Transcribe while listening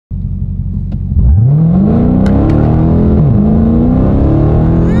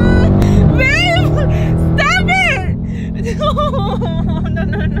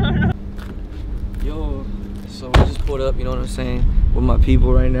with my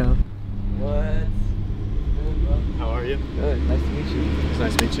people right now. What? How are you? Good. Nice to meet you. It's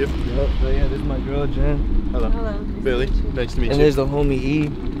nice to meet you. Yep. So yeah, this is my girl Jen. Hello. Hello. Billy. Nice to meet you. And there's the homie E.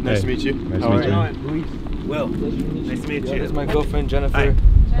 Nice to meet you. Nice How to are meet you? Luis. Will. Nice to meet Yeah, you. this is my girlfriend Jennifer. Hi.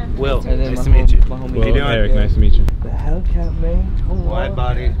 Will. And then Nice my to meet you. My homie Well, doing? Eric, Yeah. nice to meet you. The Hellcat, man. Come Wide on.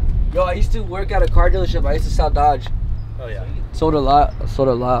 body. Yo, I used to work at a car dealership. I used to sell Dodge. Oh yeah. Sold a lot of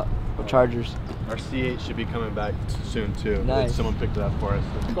Chargers. Our C8 should be coming back soon too. Nice. Someone picked it up for us.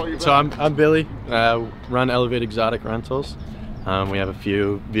 So I'm Billy. Run Elevate Exotic Rentals. We have a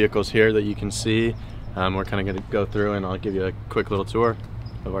few vehicles here that you can see. We're kind of going to go through and I'll give you a quick little tour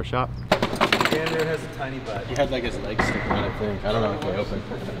of our shop. Andrew has a tiny butt. He had like his legs sticking out, I think. I don't know if they open.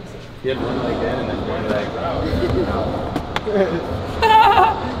 He had one leg in and then one leg out.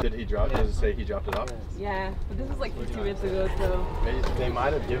 Did he drop? Does it say he dropped it off? Yeah, but this was like 15 minutes ago, so. They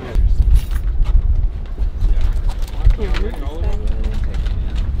might have given it.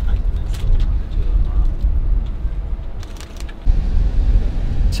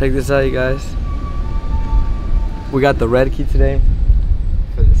 Check this out, you guys. We got the red key today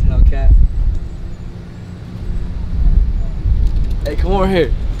for this Hellcat. Hey, come over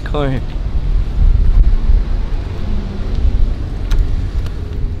here. Come over here.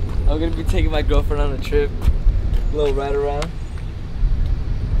 I'm gonna be taking my girlfriend on a trip. A little ride around.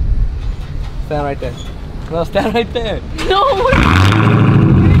 Stand right there. No, stand right there. No!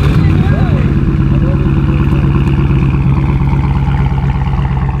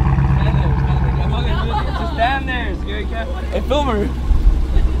 Stand there, scary cat. Hey, film her.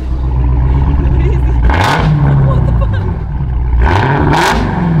 What the fuck?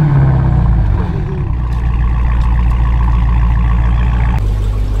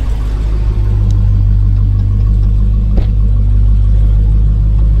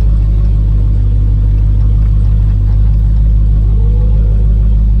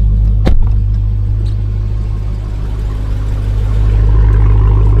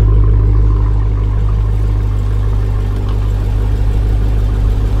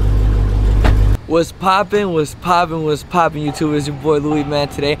 What's poppin', YouTube? It's your boy Louis, man.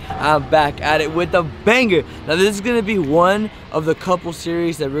 Today I'm back at it with a banger. Now this is gonna be one of the couple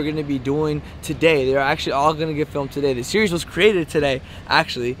series that we're gonna be doing today. They're actually all gonna get filmed today. The series was created today,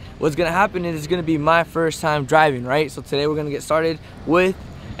 actually. What's gonna happen is it's gonna be my first time driving, right? So today we're gonna get started with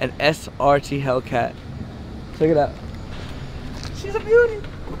an SRT Hellcat. Check it out. She's a beauty.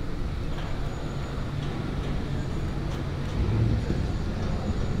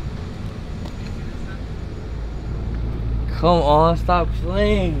 Come on, stop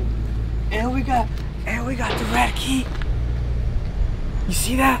playing. And we got the red key. You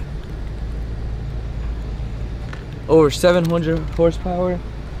see that? Over 700 horsepower.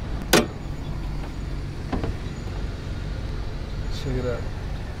 Check it out.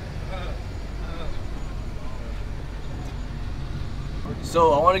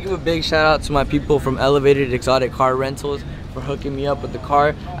 So I want to give a big shout out to my people from Elevated Exotic Car Rentals for hooking me up with the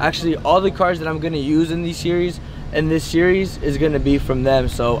car. Actually, all the cars that I'm gonna use in this series is gonna be from them.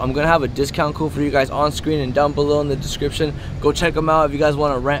 So I'm gonna have a discount code for you guys on screen and down below in the description. Go check them out if you guys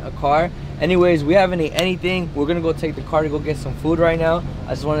want to rent a car. Anyways, we haven't ate anything. We're gonna go take the car to go get some food right now. I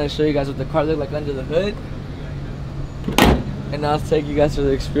just wanted to show you guys what the car looked like under the hood. And now let's take you guys through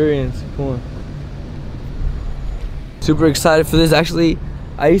the experience. Come on. Super excited for this. Actually,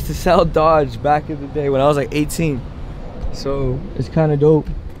 I used to sell Dodge back in the day when I was like 18. So it's kind of dope.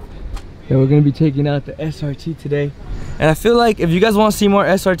 Yeah, we're gonna be taking out the SRT today. And I feel like if you guys want to see more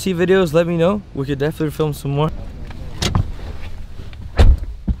SRT videos, let me know. We could definitely film some more.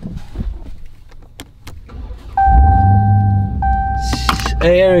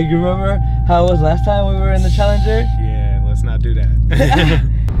 Hey Eric, you remember how it was last time we were in the Challenger? Yeah, let's not do that.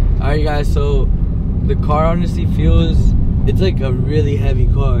 Alright guys, so the car honestly feels, it's like a really heavy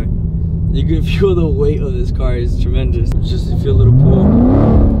car. You can feel the weight of this car, it's tremendous. Just to feel a little pull.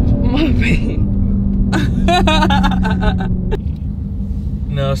 My baby.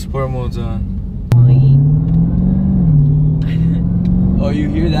 No, sport mode's on. Oh, you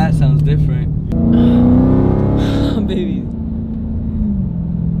hear that? Sounds different. Baby.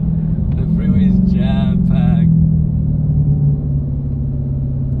 The freeway's jam-packed.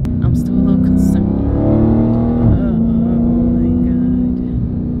 I'm still a little concerned. Oh my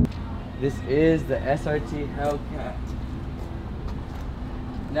god. This is the SRT Hellcat.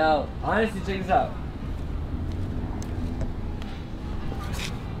 Now, honestly, check this out.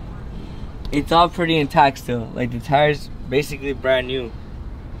 It's all pretty intact still. Like the tires basically brand new,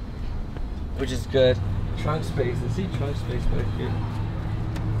 which is good. Trunk space. Let's see trunk space back here.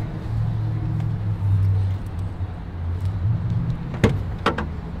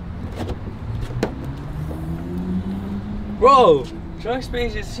 Bro, trunk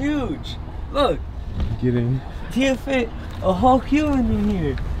space is huge. Look. Get in. You fit a whole human in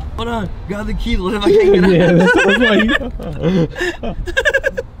here. Hold on, grab the key. What if I can't get out? Yeah, that's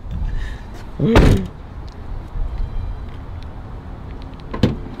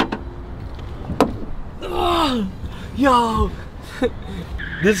Oh, yo,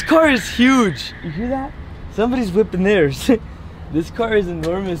 this car is huge. You hear that? Somebody's whipping theirs. This car is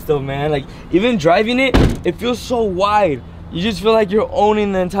enormous though, man. Like, even driving it, it feels so wide. You just feel like you're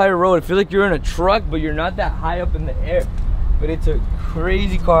owning the entire road. It feels like you're in a truck, but you're not that high up in the air. But it's a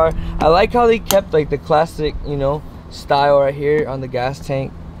crazy car. I like how they kept like the classic, you know, style right here on the gas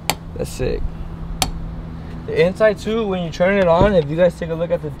tank. That's sick. The inside too, when you turn it on, if you guys take a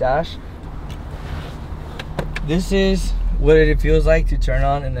look at the dash, this is what it feels like to turn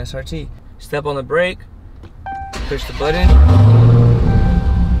on an SRT. Step on the brake, push the button.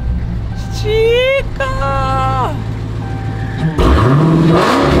 Chica!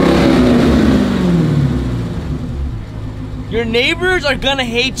 Your neighbors are gonna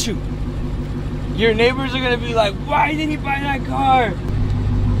hate you. Your neighbors are gonna be like, why did he buy that car?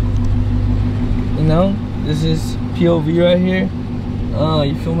 You know, this is POV right here.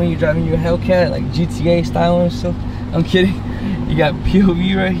 You feel me? You're driving your Hellcat like GTA style and stuff. I'm kidding. You got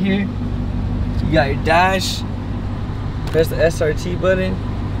POV right here. You got your dash. Press the SRT button.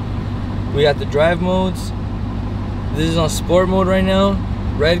 We got the drive modes. This is on sport mode right now.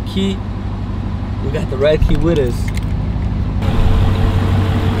 Red key. We got the red key with us.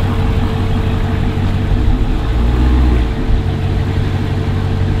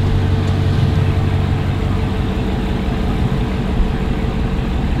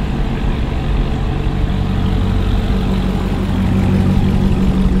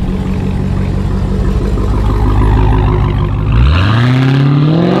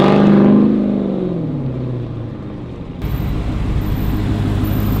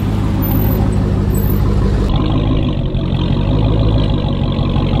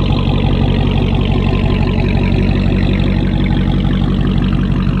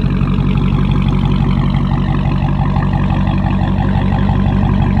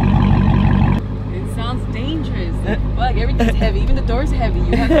 Everything's heavy. Even the door's heavy.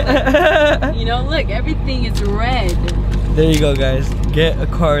 You have to, like, you know, look, everything is red. There you go, guys. Get a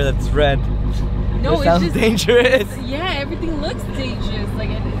car that's red. No, it sounds dangerous. Yeah, everything looks dangerous. Like,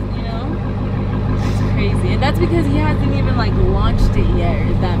 you know, it's crazy. And that's because he hasn't even like launched it yet.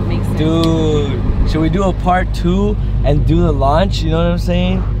 If that makes sense. Dude, should we do a part 2 and do the launch? You know what I'm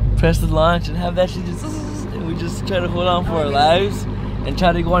saying? Press the launch and have that shit just, and we just try to hold on for our lives and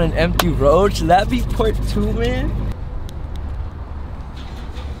try to go on an empty road. Should that be part 2, man?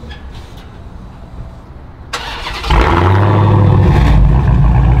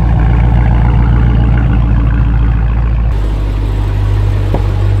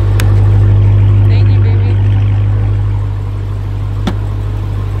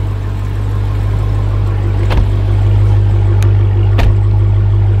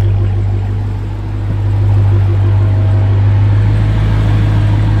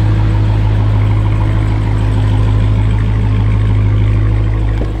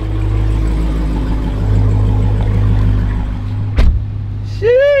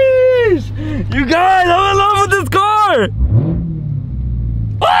 You guys, I'm in love with this car!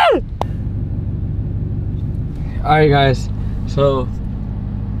 Ah! Alright guys, so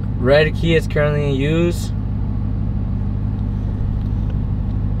red key is currently in use.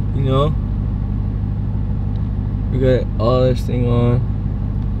 You know, we got all this thing on.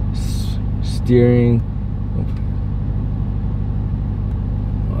 Steering.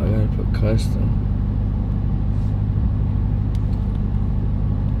 Oh, I gotta put custom.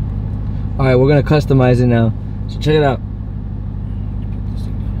 Alright, we're gonna customize it now. So check it out.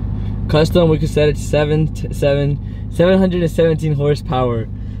 Custom, we can set it to 717 horsepower.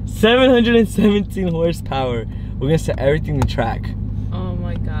 717 horsepower. We're gonna set everything to track. Oh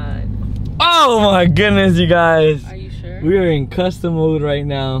my god. Oh my goodness, you guys. Are you sure? We are in custom mode right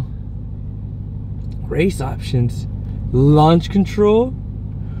now. Race options. Launch control.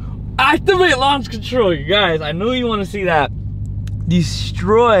 Activate launch control, you guys. I know you want to see that.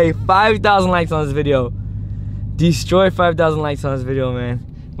 Destroy 5,000 likes on this video. Destroy 5,000 likes on this video, man.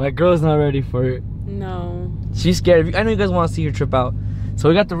 My girl's not ready for it. No. She's scared. I know you guys want to see her trip out. So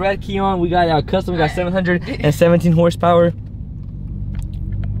we got the red key on. We got our custom. We got 717 horsepower.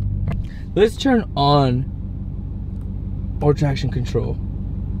 Let's turn on our traction control.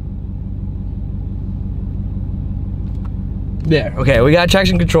 There. Okay, we got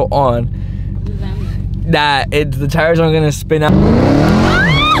traction control on. What does that mean? That the tires aren't gonna spin out.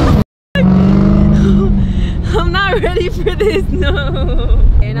 I'm not not ready for this, no.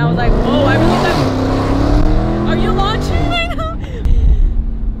 And I was like, whoa, I really got... Are you launching right now?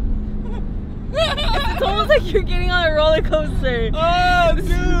 It's almost like you're getting on a roller coaster. Oh,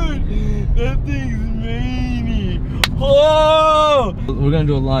 dude, that thing's many. Oh, we're gonna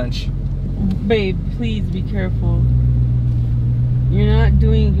do a launch. Babe, please be careful. You're not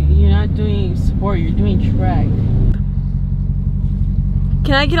doing sport, you're doing track.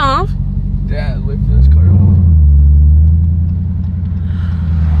 Can I get off? Dad, wait for this car.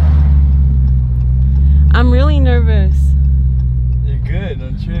 I'm really nervous. You're good,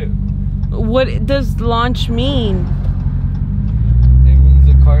 don't trip. What does launch mean? It means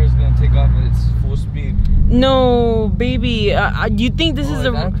the car is gonna take off at its full speed. No, baby. You think this is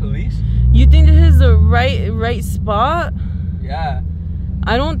the police? You think this is the right spot? Yeah.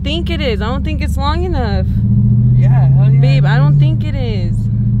 I don't think it is. I don't think it's long enough. Yeah, hell yeah. Babe, I don't think it is.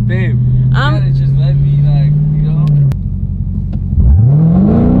 Babe, you gotta just let me, like, you know.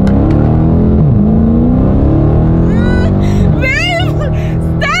 Babe,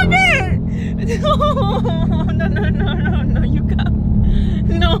 stop it! No, you got.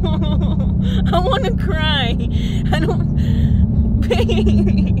 No, I want to cry. I don't.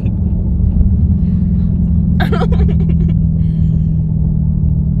 Babe. I don't.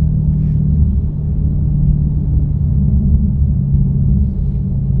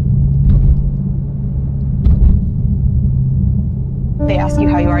 They ask you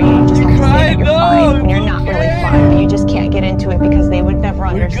how you are, you just have to say that you're fine, and you're not really fine, but you just can't get into it because they would never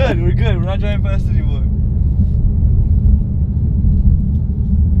understand. We're good, we're not driving fast anymore.